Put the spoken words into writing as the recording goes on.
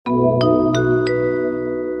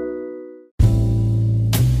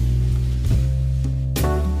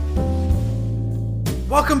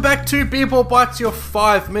Welcome back to Beer Ball Bites, your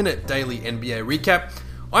 5-minute daily NBA recap.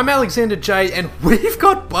 I'm Alexander J, and we've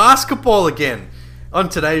got basketball again. On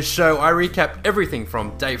today's show, I recap everything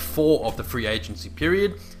from day 4 of the free agency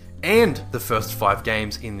period and the first 5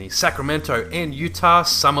 games in the Sacramento and Utah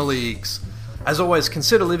Summer Leagues. As always,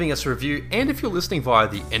 consider leaving us a review, and if you're listening via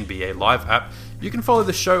the NBA Live app, you can follow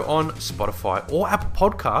the show on Spotify or Apple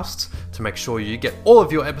Podcasts to make sure you get all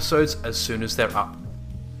of your episodes as soon as they're up.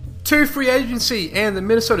 To free agency, and the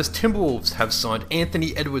Minnesota Timberwolves have signed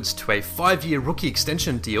Anthony Edwards to a 5-year rookie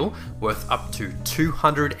extension deal worth up to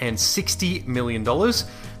 $260 million.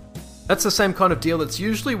 That's the same kind of deal that's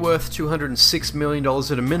usually worth $206 million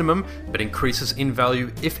at a minimum, but increases in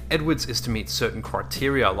value if Edwards is to meet certain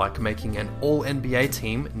criteria, like making an All-NBA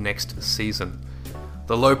team next season.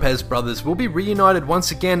 The Lopez brothers will be reunited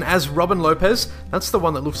once again as Robin Lopez, that's the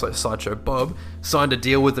one that looks like Sideshow Bob, signed a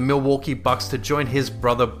deal with the Milwaukee Bucks to join his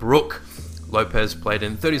brother Brook. Lopez played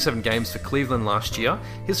in 37 games for Cleveland last year,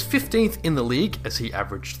 his 15th in the league as he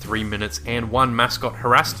averaged 3 minutes and 1 mascot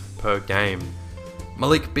harassed per game.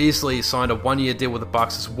 Malik Beasley signed a 1-year deal with the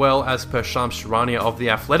Bucks as well, as per Shams Charania of The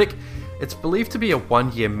Athletic. It's believed to be a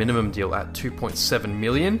 1-year minimum deal at $2.7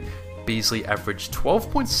 million. Beasley averaged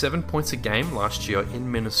 12.7 points a game last year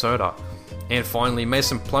in Minnesota. And finally,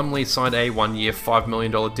 Mason Plumlee signed a 1-year $5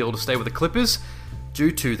 million deal to stay with the Clippers. Due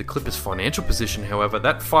to the Clippers' financial position, however,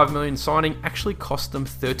 that $5 million signing actually cost them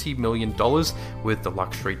 $30 million with the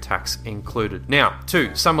luxury tax included. Now,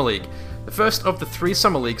 to Summer League. The first of the 3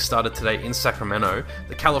 Summer Leagues started today in Sacramento,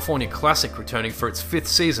 the California Classic returning for its 5th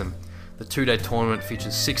season. The 2-day tournament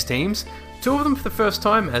features 6 teams, 2 of them for the first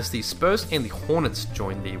time, as the Spurs and the Hornets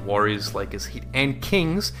join the Warriors, Lakers, Heat and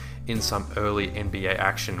Kings in some early NBA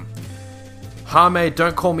action. Jaime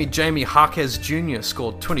Don't Call Me Jamie Jaquez Jr.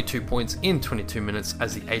 scored 22 points in 22 minutes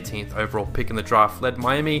as the 18th overall pick in the draft led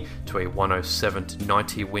Miami to a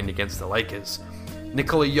 107-90 win against the Lakers.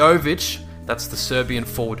 Nikola Jovic, that's the Serbian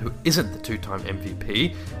forward who isn't the 2-time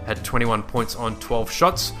MVP, had 21 points on 12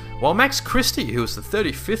 shots, while Max Christie, who was the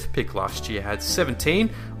 35th pick last year, had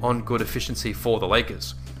 17 on good efficiency for the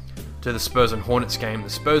Lakers. To the Spurs and Hornets game, the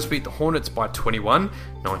Spurs beat the Hornets by 21,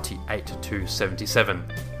 98-77.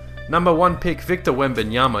 Number 1 pick Victor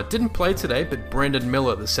Wembanyama didn't play today, but Brandon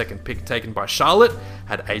Miller, the 2nd pick taken by Charlotte,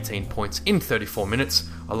 had 18 points in 34 minutes,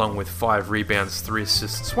 along with 5 rebounds, 3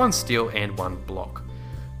 assists, 1 steal and 1 block.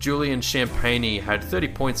 Julian Champagnie had 30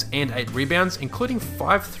 points and 8 rebounds, including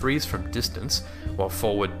 5 threes from distance, while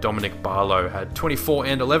forward Dominic Barlow had 24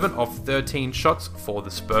 and 11 off 13 shots for the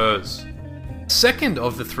Spurs. Second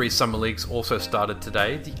of the 3 Summer Leagues also started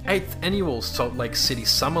today. The 8th annual Salt Lake City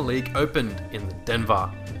Summer League opened in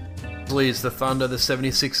Denver. The Thunder, the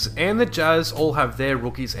 76ers and the Jazz all have their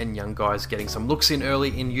rookies and young guys getting some looks in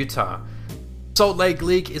early in Utah. Salt Lake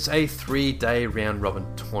League is a 3-day round-robin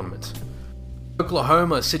tournament.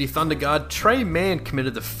 Oklahoma City Thunder guard Trey Mann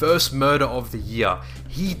committed the first murder of the year.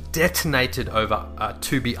 He detonated over a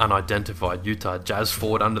to-be-unidentified Utah Jazz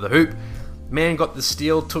forward under the hoop. Mann got the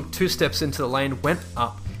steal, took 2 steps into the lane, went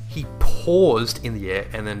up. He paused in the air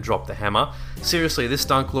and then dropped the hammer. Seriously, this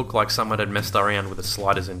dunk looked like someone had messed around with the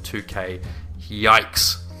sliders in 2K.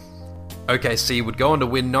 Yikes. OKC would go on to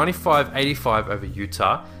win 95-85 over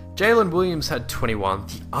Utah. Jalen Williams had 21.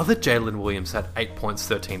 The other Jalen Williams had 8 points,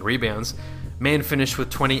 13 rebounds. Mann finished with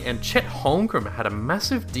 20, and Chet Holmgren had a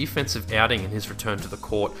massive defensive outing in his return to the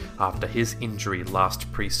court after his injury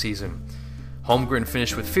last preseason. Holmgren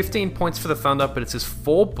finished with 15 points for the Thunder, but it's his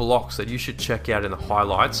 4 blocks that you should check out in the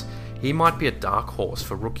highlights. He might be a dark horse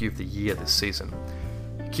for Rookie of the Year this season.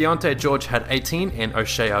 Keontae George had 18 and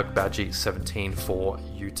O'Shea Agbaji 17 for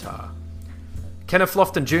Utah. Kenneth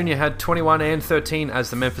Lofton Jr. had 21 and 13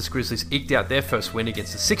 as the Memphis Grizzlies eked out their first win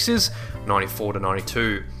against the Sixers,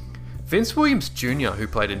 94-92. Vince Williams Jr., who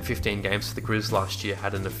played in 15 games for the Grizz last year,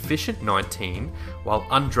 had an efficient 19, while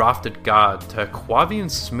undrafted guard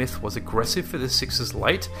Terquavian Smith was aggressive for the Sixers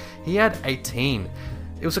late. He had 18.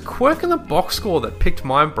 It was a quirk in the box score that picked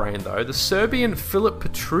my brain though, the Serbian Filip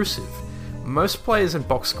Petrusev. Most players in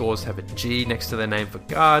box scores have a G next to their name for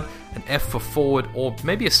guard, an F for forward, or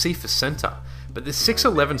maybe a C for center, but the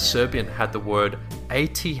 6'11 Serbian had the word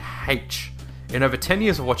ATH. In over 10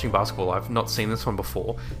 years of watching basketball, I've not seen this one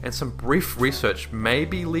before, and some brief research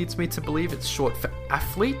maybe leads me to believe it's short for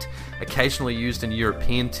athlete, occasionally used in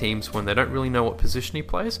European teams when they don't really know what position he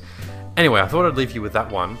plays. Anyway, I thought I'd leave you with that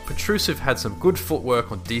one. Petrusev had some good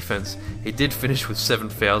footwork on defense. He did finish with 7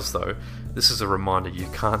 fouls though. This is a reminder you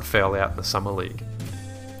can't foul out in the Summer League.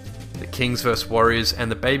 The Kings vs Warriors, and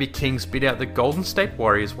the Baby Kings beat out the Golden State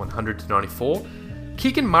Warriors 100-94.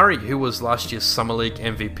 Keegan Murray, who was last year's Summer League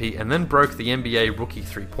MVP and then broke the NBA rookie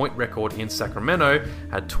three-point record in Sacramento,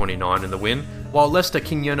 had 29 in the win, while Lester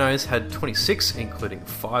Quinones had 26, including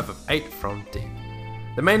 5 of 8 from deep.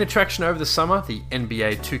 The main attraction over the summer, the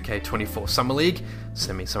NBA 2K24 Summer League,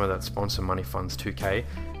 send me some of that sponsor money funds 2K,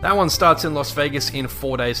 that one starts in Las Vegas in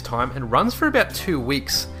 4 days' time and runs for about 2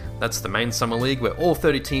 weeks. That's the main Summer League where all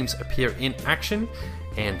 30 teams appear in action.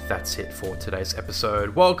 And that's it for today's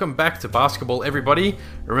episode. Welcome back to basketball, everybody.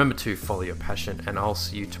 Remember to follow your passion, and I'll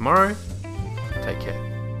see you tomorrow. Take care.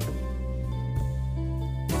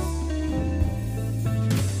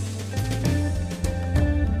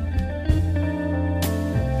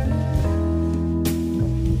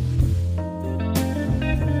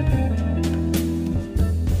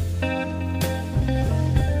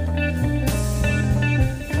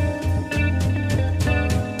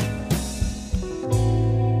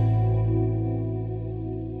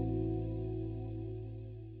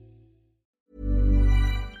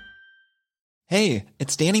 Hey,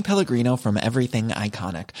 it's Danny Pellegrino from Everything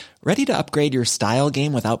Iconic. Ready to upgrade your style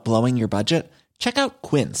game without blowing your budget? Check out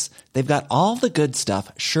Quince. They've got all the good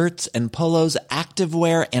stuff, shirts and polos,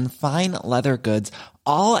 activewear, and fine leather goods,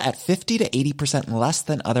 all at 50 to 80% less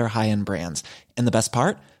than other high-end brands. And the best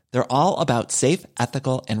part? They're all about safe,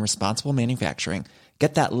 ethical, and responsible manufacturing.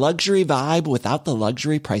 Get that luxury vibe without the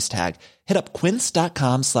luxury price tag. Hit up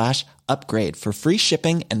quince.com/upgrade for free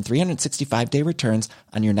shipping and 365-day returns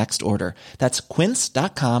on your next order. That's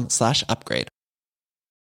quince.com/upgrade.